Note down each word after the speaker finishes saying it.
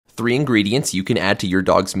3 ingredients you can add to your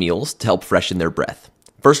dog's meals to help freshen their breath.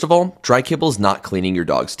 First of all, dry kibble is not cleaning your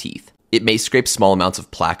dog's teeth. It may scrape small amounts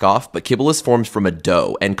of plaque off, but kibble is formed from a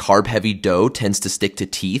dough, and carb-heavy dough tends to stick to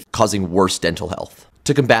teeth, causing worse dental health.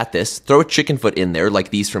 To combat this, throw a chicken foot in there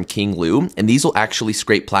like these from King Lou, and these will actually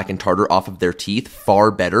scrape plaque and tartar off of their teeth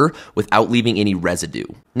far better without leaving any residue.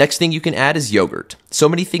 Next thing you can add is yogurt. So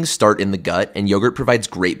many things start in the gut, and yogurt provides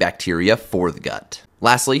great bacteria for the gut.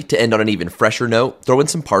 Lastly, to end on an even fresher note, throw in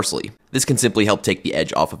some parsley. This can simply help take the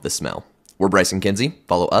edge off of the smell. We're Bryce and Kinsey.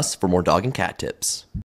 Follow us for more dog and cat tips.